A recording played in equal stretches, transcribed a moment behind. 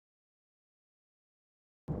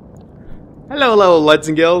Hello lads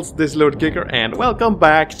and girls, this is Lord Kicker and welcome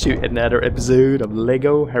back to another episode of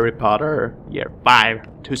Lego Harry Potter year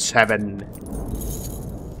 5 to 7.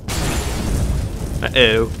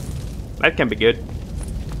 Uh-oh. That can be good.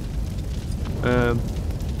 A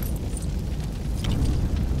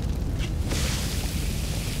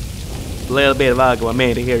little bit of agua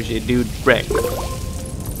made here, she dude wreck.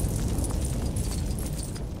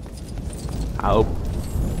 I hope.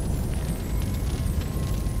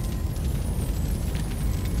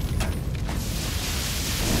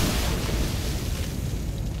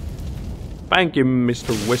 Thank you, Mr.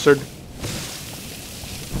 Wizard.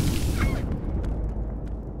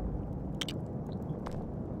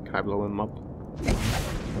 Can I blow him up?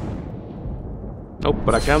 Nope,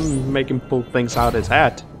 but I can make him pull things out his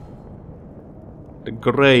hat. The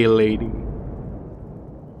Grey Lady.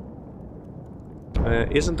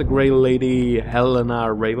 Isn't the Grey Lady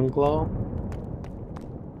Helena Ravenclaw?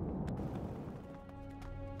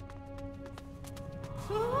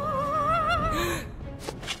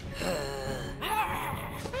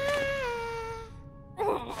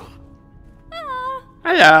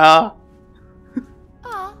 Hello!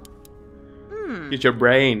 Use your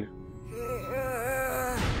brain.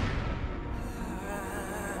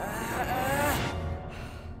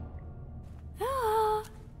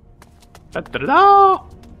 Da-da-da!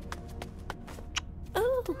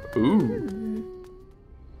 Ooh.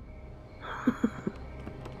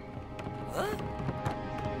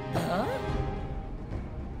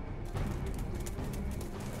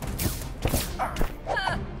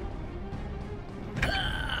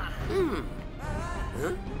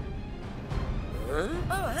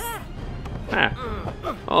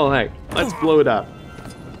 Oh heck, let's blow it up.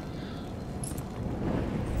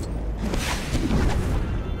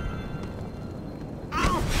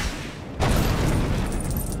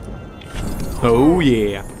 Oh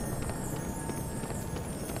yeah.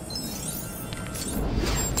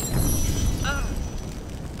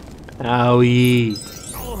 Owie.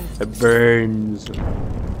 It burns.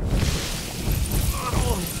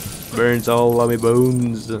 Burns all of my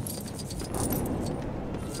bones.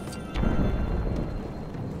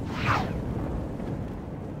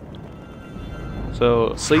 So,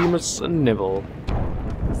 Seamus and Nibble.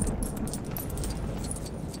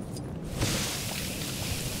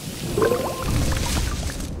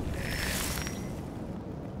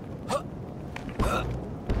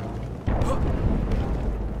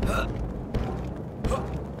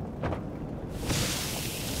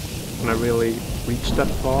 Can I really reach that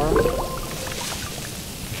far?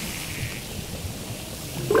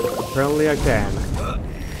 Apparently I can.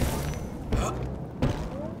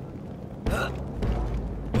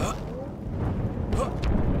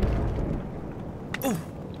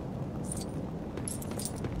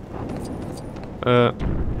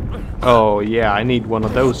 Oh yeah, I need one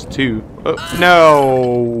of those too.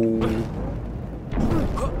 No!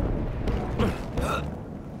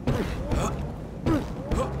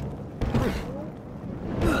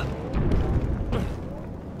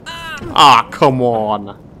 Ah, come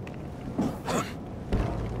on!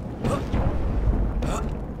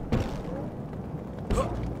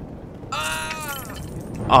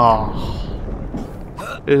 Ah,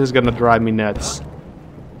 this is gonna drive me nuts.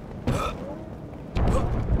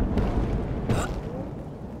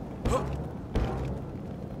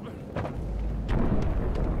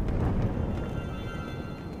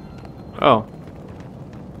 Oh.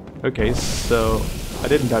 Okay, so I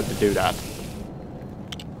didn't have to do that.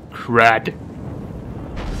 Crud.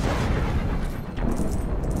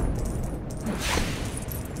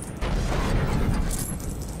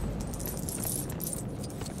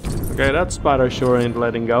 Okay, that spider sure ain't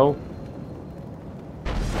letting go.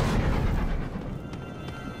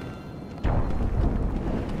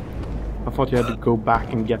 I thought you had to go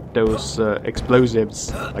back and get those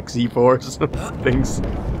explosives, like C4s things.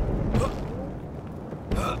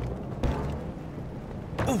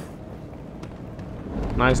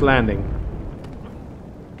 Nice landing.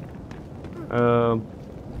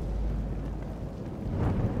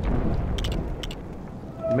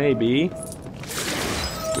 Maybe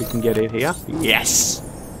we can get it here. Yes!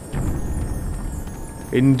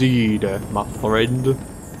 Indeed, my friend.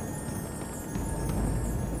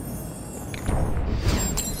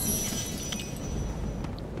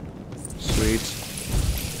 Sweet.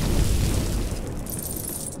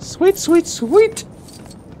 Sweet, sweet, sweet!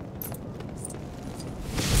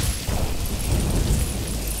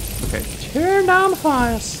 Okay, turn down the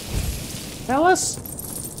fires, fellas.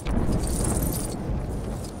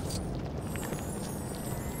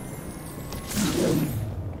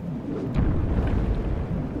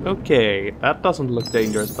 Okay, that doesn't look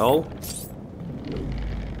dangerous at all.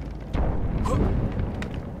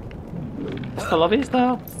 Hasta la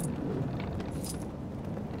vista!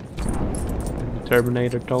 The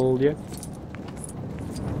Terminator told you.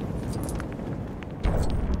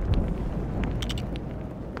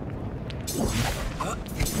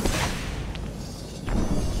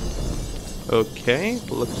 Okay,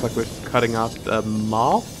 looks like we're cutting out the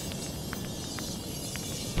moth.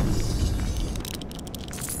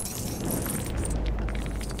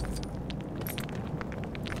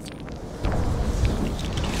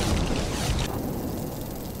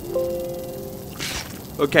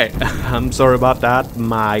 Okay, I'm sorry about that.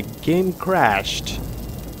 My game crashed.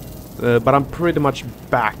 But I'm pretty much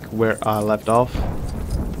back where I left off.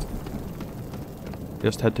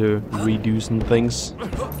 Just had to redo some things.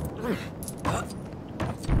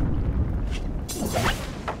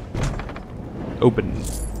 Open.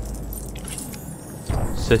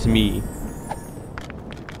 Sesame.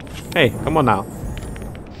 Hey, come on now.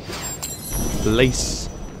 Place.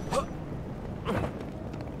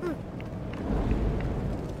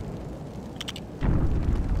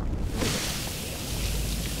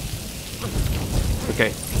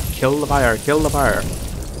 Okay, kill the fire, kill the fire.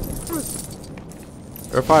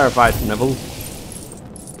 You're a firefight, Neville.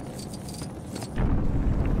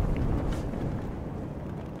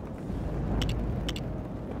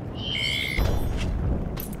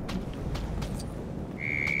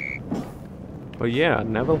 Oh yeah,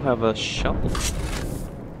 Neville have a shovel.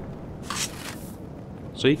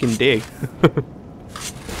 So he can dig.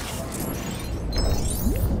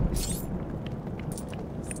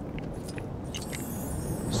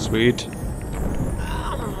 Sweet.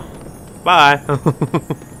 Bye.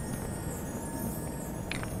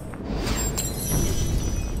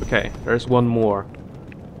 Okay, there's one more.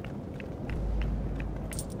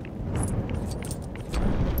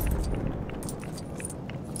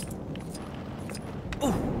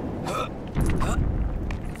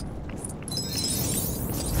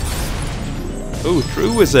 Ooh,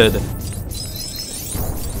 true wizard.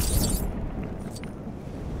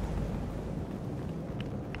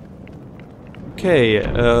 Okay,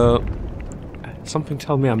 something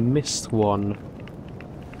tell me I missed one.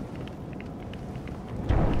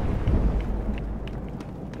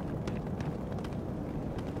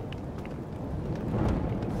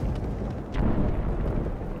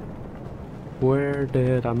 Where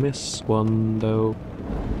did I miss one though?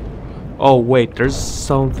 Oh wait, there's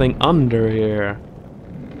something under here.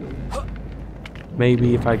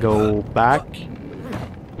 Maybe if I go back.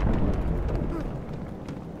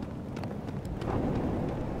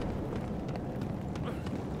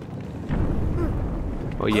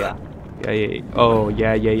 Oh yeah. Yeah. Oh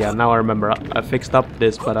yeah. Now I remember. I fixed up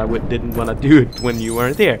this, but I didn't want to do it when you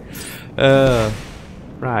weren't here.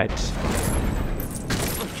 Right.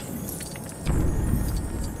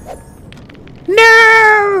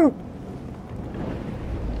 No!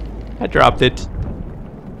 I dropped it.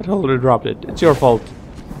 I totally dropped it. It's your fault.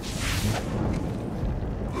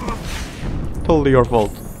 Totally your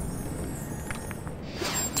fault.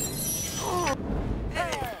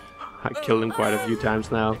 I killed him quite a few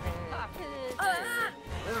times now.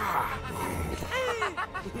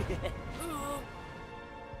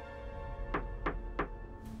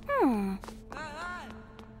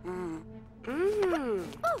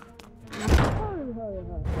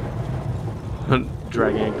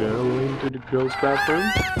 Dragging a girl into the girls' bathroom.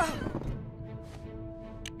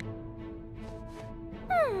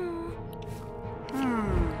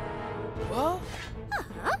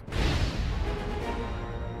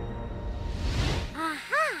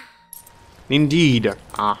 Indeed.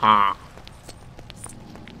 Aha.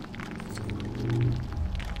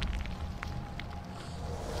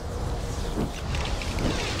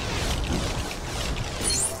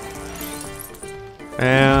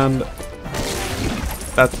 And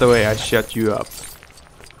that's the way I shut you up.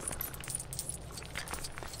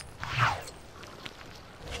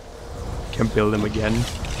 Can build them again.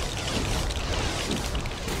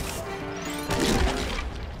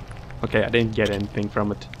 Okay, I didn't get anything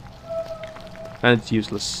from it. And it's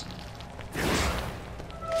useless.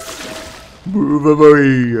 Move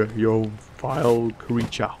away, you vile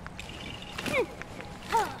creature.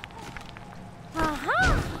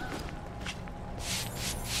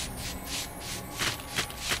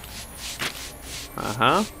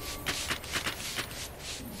 Uh-huh.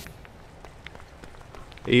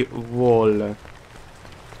 A wall.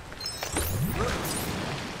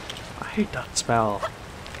 I hate that spell.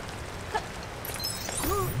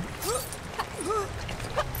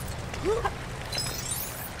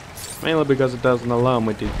 Mainly because it doesn't allow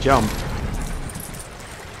me to jump.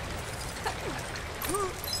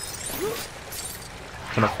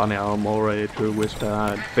 Kinda funny how I'm already through with I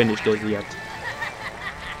haven't finished it yet.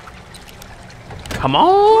 Come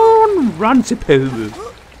on, run, Zipu.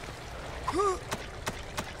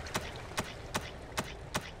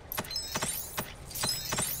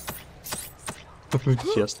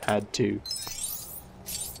 Just had to.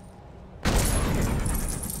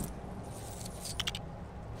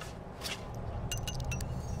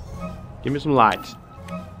 Give me some light.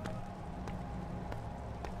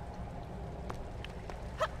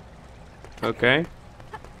 Okay.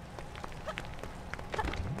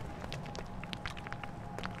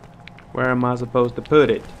 Where am I supposed to put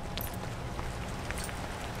it?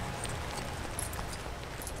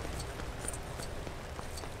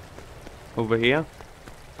 Over here?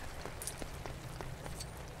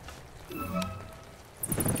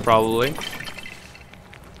 Probably.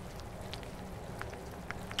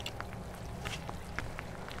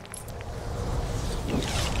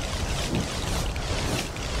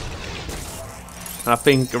 I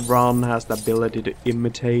think Ron has the ability to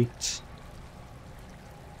imitate.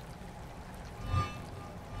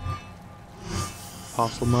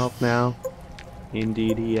 Puzzle mouth now.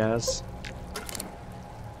 Indeed he has.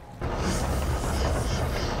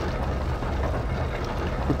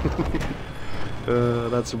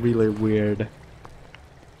 That's really weird.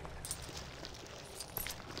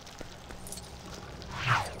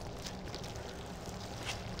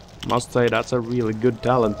 Must say that's a really good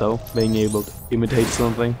talent though, being able to imitate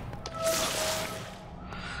something.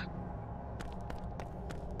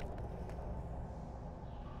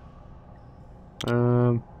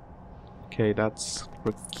 Okay, that's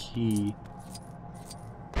the key.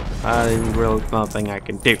 There's really nothing I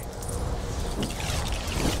can do.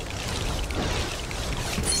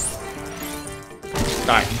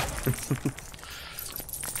 Die.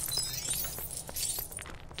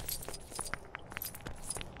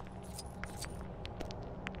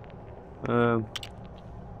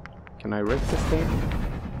 Can I rip this thing?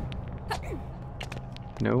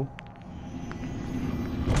 No.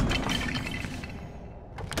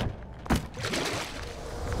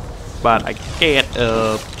 But I can't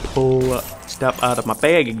pull stuff out of my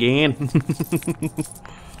bag again.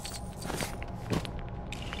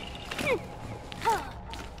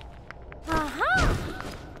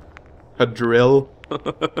 A drill.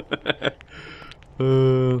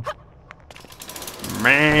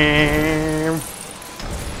 Man.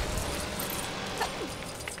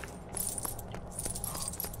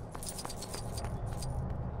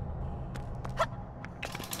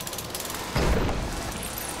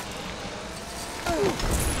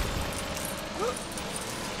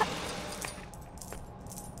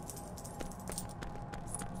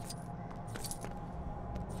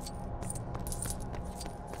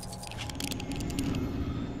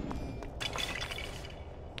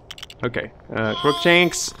 Okay,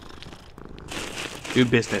 Crookshanks, do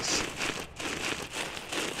business.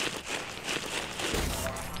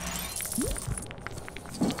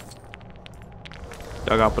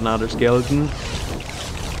 Dug up another skeleton.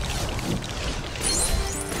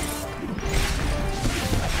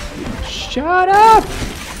 Shut up!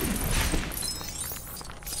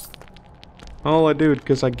 All I do it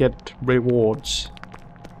because I get rewards.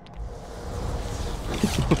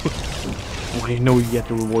 I know you get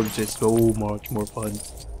the rewards, it's so much more fun.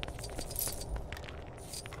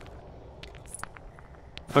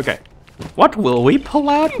 Okay, what will we pull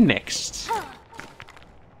out next?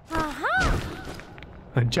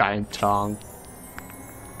 A giant tongue.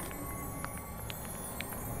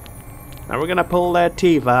 Now we're gonna pull that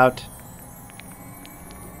teeth out.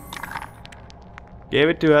 Give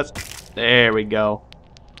it to us. There we go.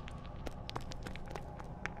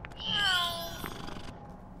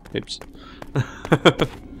 Oops.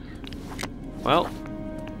 Well,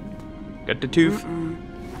 got the tooth.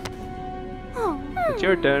 It's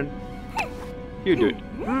your turn. You do it.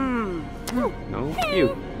 No,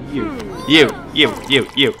 you.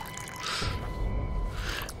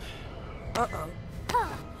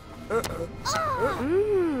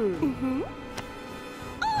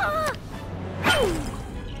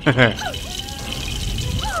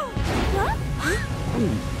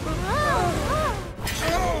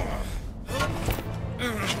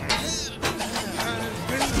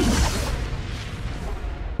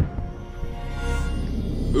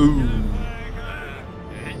 Ooh.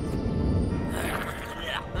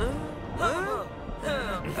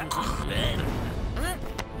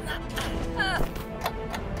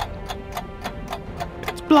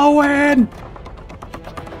 It's blowing.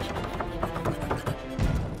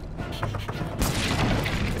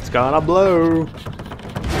 It's gonna blow.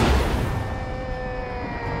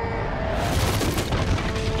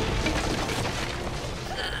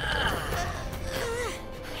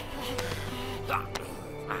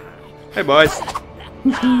 Hey boys.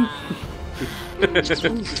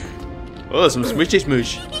 Oh, some smushy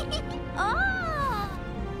smoosh.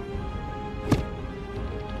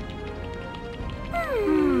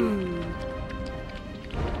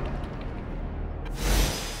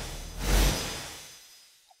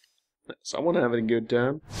 Someone having a good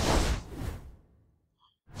time.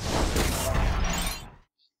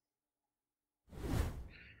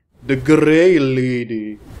 The Grey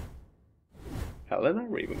Lady. Helena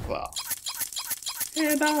Ravenclaw.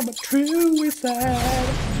 And I'm a true wizard.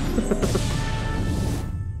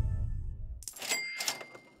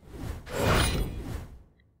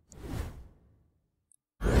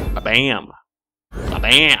 Bam.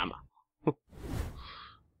 Bam.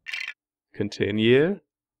 Continue.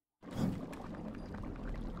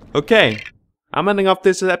 Okay, I'm ending off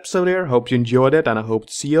this episode here. Hope you enjoyed it, and I hope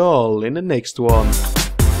to see you all in the next one.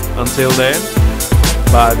 Until then,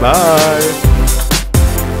 bye bye.